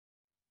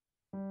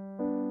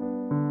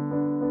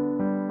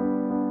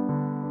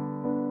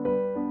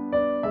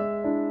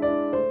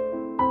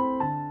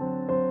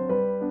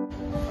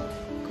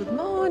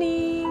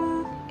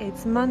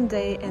It's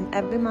Monday, and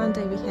every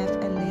Monday we have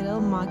a little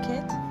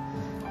market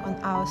on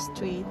our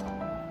street.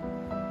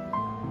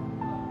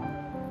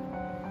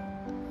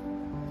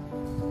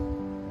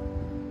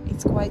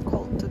 It's quite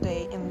cold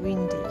today and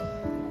windy.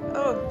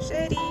 Oh,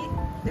 Sherry,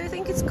 do you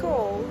think it's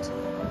cold?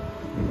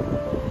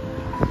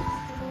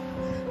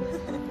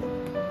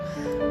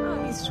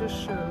 Oh, it's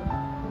shoo-shoo.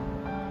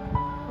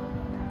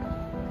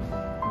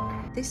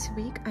 This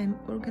week I'm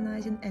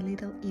organizing a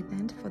little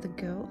event for the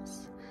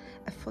girls,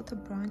 a photo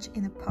brunch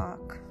in a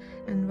park,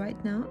 and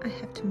right now I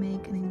have to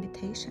make an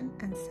invitation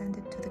and send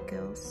it to the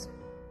girls.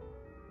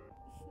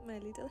 My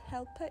little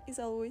helper is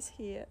always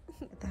here.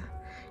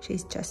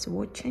 She's just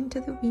watching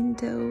to the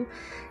window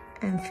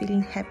and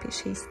feeling happy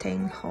she's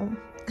staying home.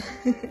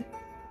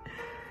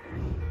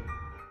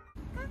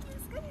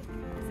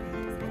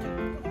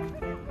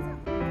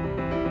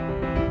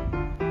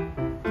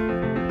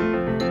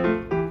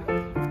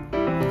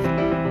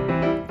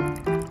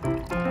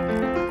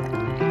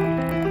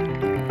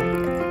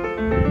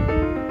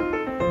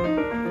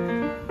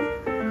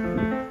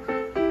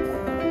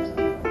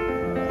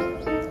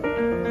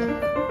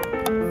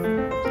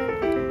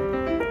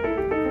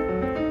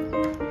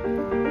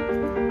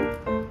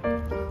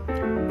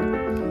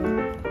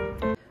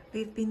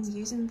 We've been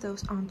using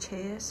those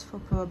armchairs for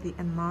probably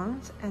a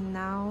month, and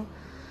now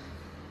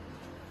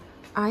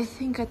I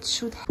think I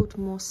should put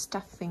more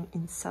stuffing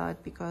inside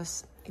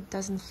because it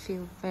doesn't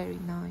feel very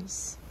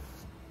nice.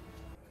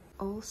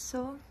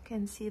 Also,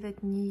 can see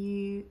that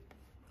new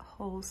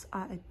holes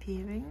are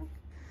appearing,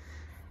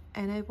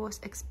 and I was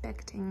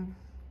expecting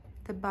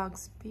the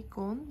bugs to be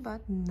gone,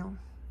 but no,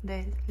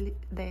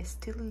 they're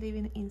still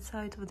living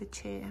inside of the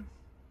chair.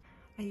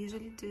 I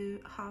usually do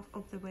half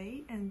of the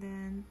way, and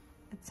then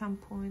at some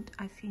point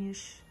I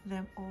finish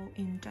them all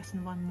in just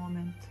in one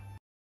moment.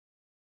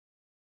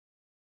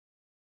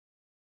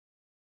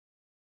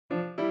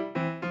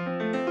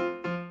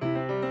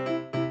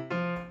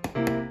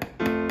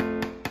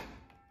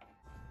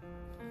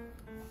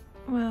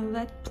 Well,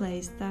 that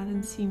place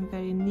doesn't seem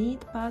very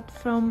neat, but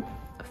from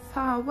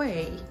far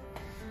away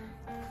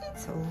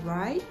it's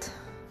alright.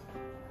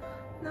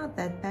 Not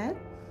that bad.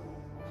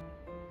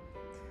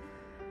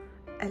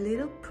 A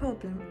little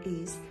problem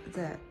is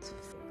that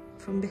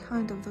from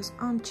behind of those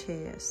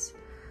armchairs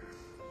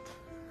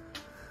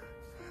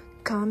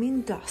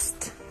coming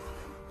dust,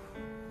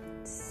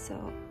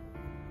 so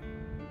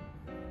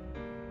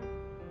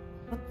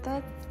but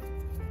that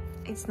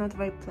it's not a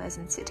very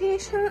pleasant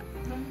situation,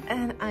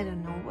 and I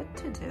don't know what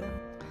to do.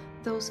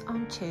 Those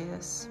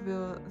armchairs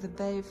were the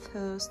very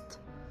first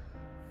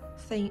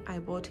thing I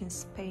bought in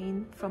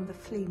Spain from the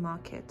flea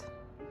market.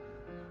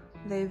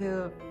 They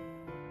were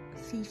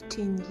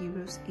 15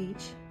 euros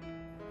each,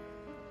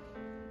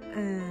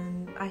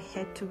 and I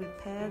had to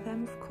repair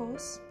them, of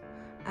course.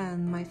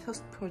 And my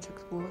first project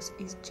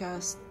is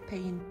just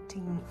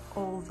painting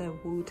all the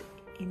wood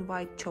in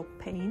white chalk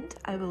paint.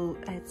 I will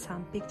add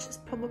some pictures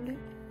probably.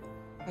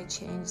 I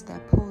changed the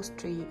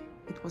upholstery,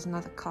 it was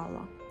another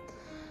color,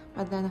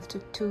 but then after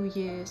 2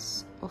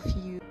 years of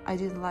use I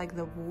didn't like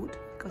the wood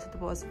because it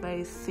was a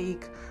very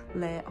thick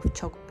layer of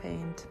chalk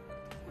paint,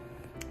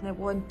 and I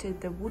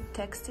wanted the wood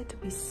texture to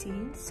be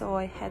seen, so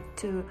I had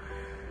to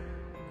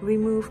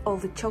remove all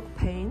the chalk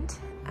paint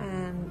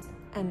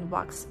and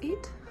wax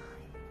it,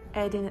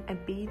 adding a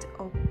bit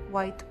of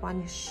white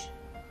varnish.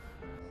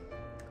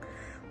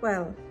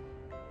 Well,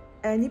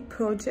 any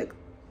project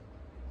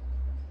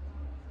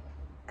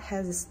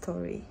has a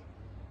story,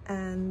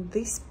 and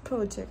this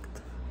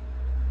project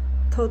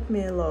taught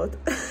me a lot.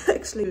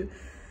 Actually,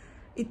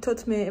 it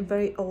taught me a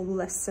very old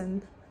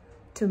lesson: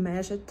 to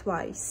measure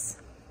twice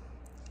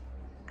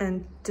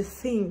and to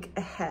think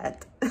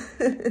ahead.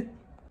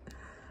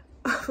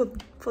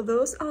 For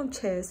those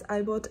armchairs,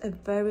 I bought a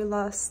very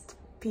last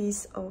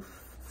piece of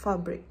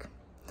fabric,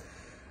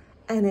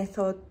 and I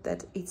thought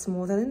that it's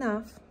more than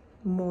enough,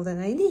 more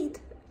than I need,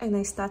 and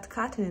I start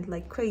cutting it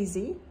like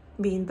crazy,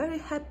 being very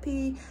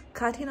happy,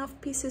 cutting off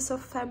pieces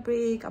of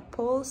fabric,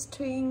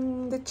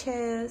 upholstering the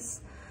chairs,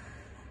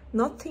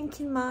 not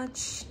thinking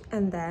much.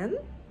 And then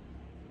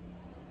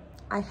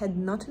I had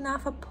not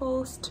enough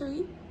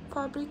upholstery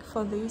fabric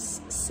for this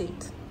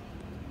seat,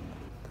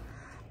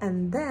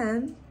 and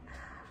then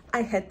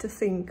I had to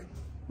think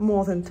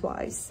more than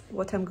twice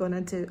what I'm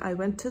gonna do. I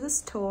went to the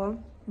store,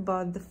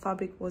 but the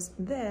fabric was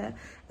there,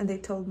 and they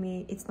told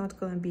me it's not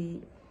gonna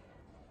be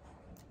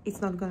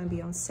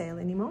on sale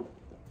anymore,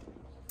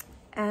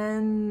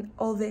 and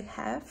all they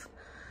have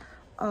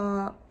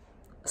are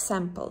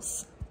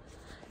samples,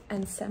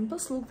 and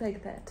samples look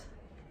like that.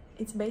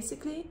 It's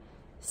basically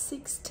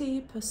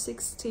 60 per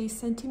 60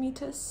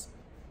 centimeters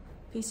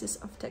pieces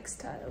of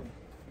textile,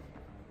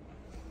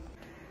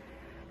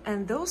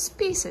 and those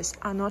pieces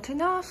are not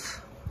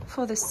enough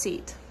for the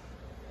seat.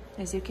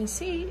 As you can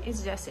see,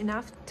 it's just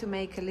enough to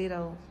make a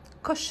little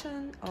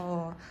cushion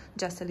or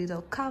just a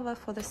little cover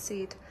for the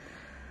seat,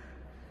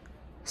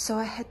 so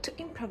I had to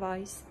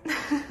improvise.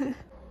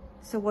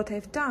 So what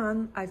I've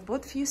done, I've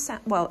bought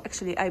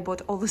I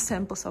bought all the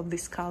samples of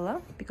this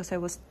color because I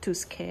was too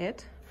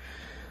scared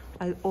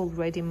I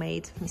already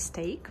made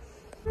mistake.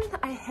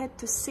 I had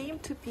to seam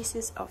 2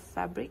 pieces of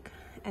fabric,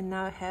 and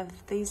now I have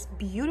this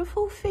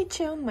beautiful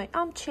feature on my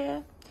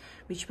armchair,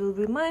 which will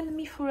remind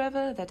me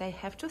forever that I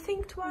have to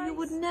think twice. You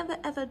would never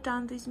ever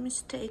done this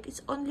mistake.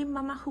 It's only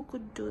Mama who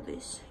could do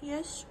this.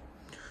 Yes,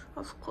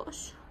 of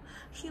course.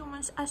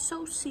 Humans are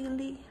so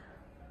silly.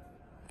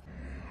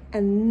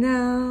 And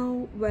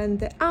now, when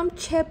the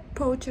armchair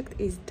project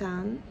is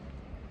done,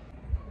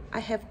 I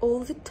have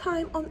all the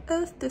time on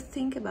earth to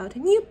think about a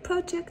new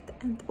project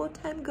and what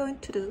I'm going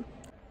to do.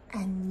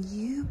 A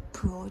new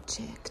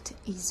project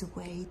is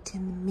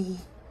waiting me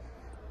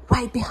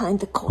right behind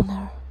the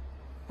corner,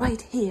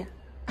 right here.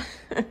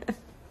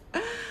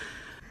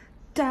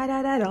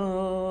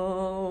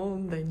 Da-da-da-da,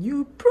 the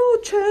new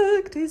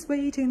project is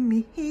waiting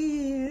me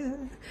here.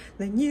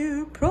 The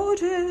new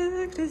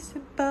project is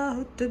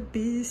about to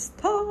be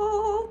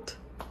started.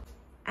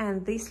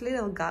 And this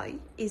little guy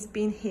is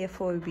been here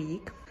for a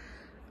week.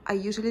 I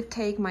usually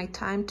take my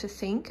time to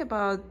think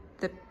about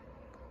the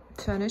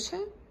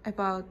furniture,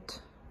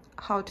 about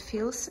how it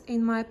feels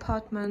in my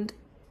apartment,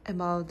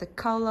 about the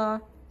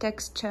color,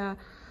 texture,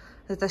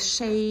 the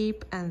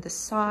shape and the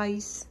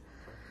size.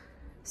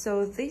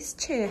 So this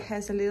chair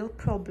has a little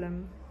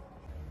problem.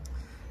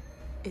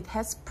 It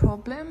has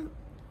problem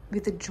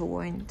with the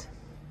joint,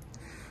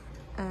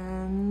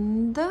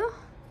 and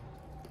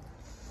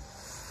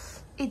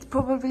it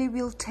probably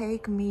will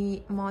take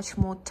me much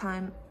more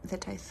time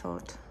than I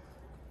thought.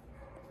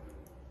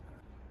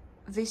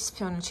 This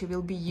furniture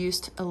will be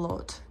used a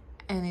lot,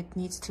 and it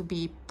needs to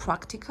be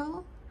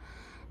practical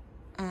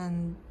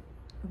and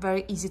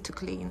very easy to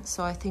clean.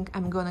 So I think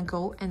I'm gonna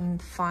go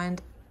and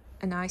find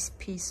a nice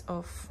piece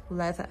of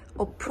leather,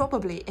 or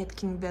probably it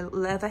can be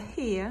leather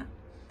here,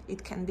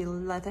 it can be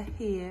leather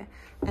here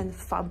and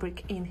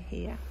fabric in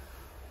here.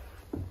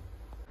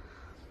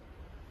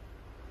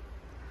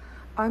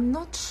 I'm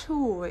not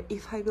sure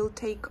if I will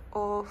take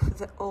off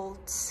the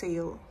old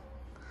seal.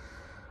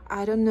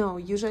 I don't know,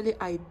 usually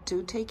I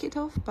do take it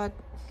off, but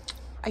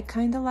I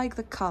kind of like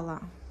the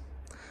color.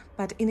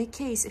 But in a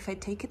case, if I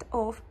take it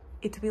off,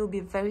 it will be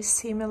very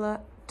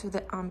similar to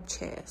the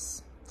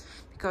armchairs,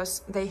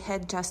 because they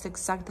had just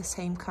exactly the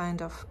same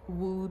kind of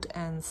wood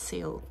and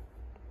seal.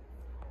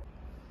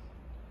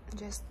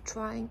 Just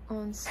trying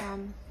on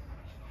some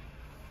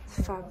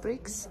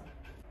fabrics.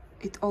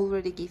 It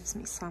already gives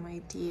me some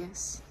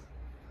ideas.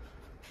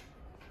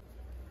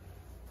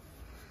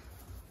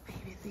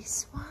 Maybe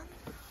this one.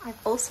 I've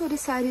also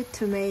decided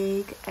to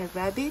make a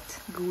rabbit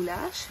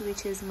goulash,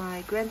 which is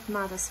my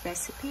grandmother's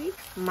recipe.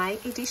 My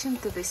addition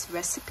to this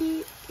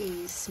recipe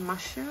is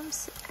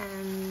mushrooms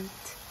and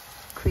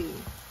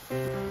cream.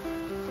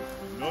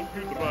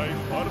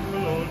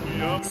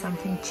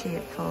 Something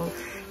cheerful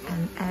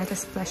and add a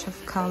splash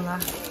of color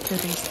to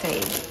this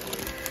day.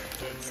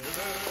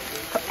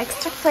 For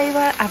extra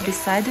flavor, I've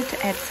decided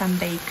to add some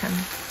bacon.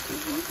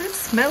 It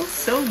smells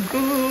so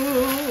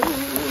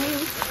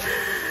good.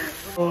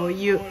 Oh,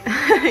 you're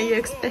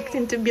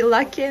expecting to be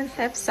lucky and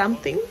have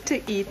something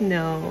to eat?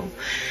 No,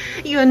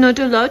 you're not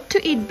allowed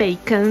to eat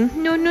bacon.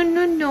 No, no,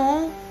 no,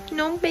 no.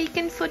 No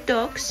bacon for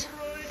dogs.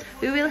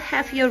 We will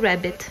have your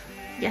rabbit.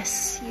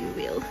 Yes, you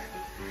will.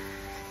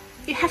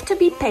 You have to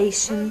be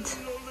patient,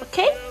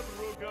 okay?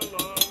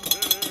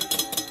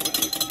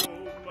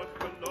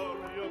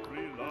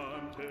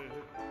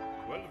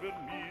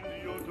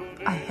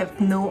 I have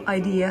no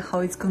idea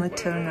how it's gonna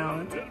turn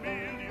out.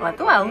 But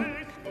well,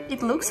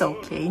 it looks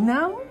okay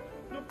now.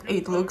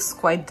 It looks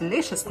quite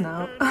delicious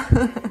now.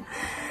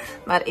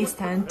 But it's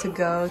time to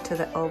go to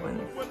the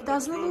oven.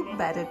 Doesn't look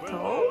bad at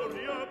all.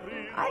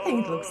 I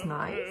think it looks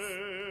nice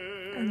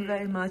and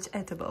very much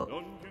edible.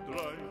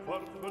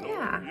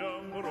 Yeah.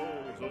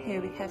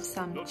 Here we have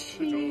some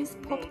cheese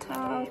popped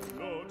out.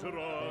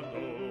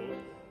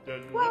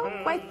 Well,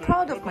 quite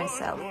proud of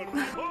myself.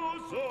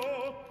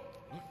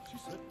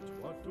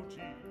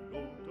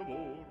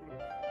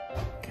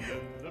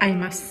 I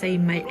must say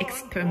my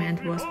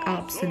experiment was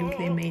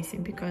absolutely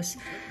amazing, because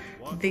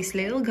this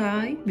little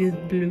guy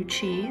with blue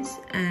cheese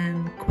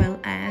and quail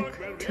egg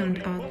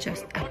turned out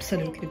just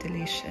absolutely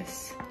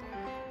delicious.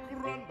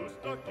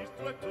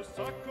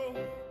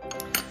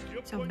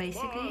 So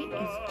basically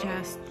it's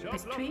just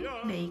pastry,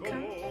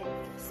 bacon,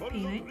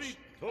 spinach,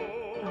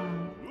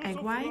 egg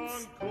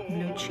whites,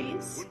 blue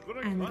cheese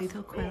and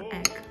little quail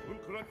egg.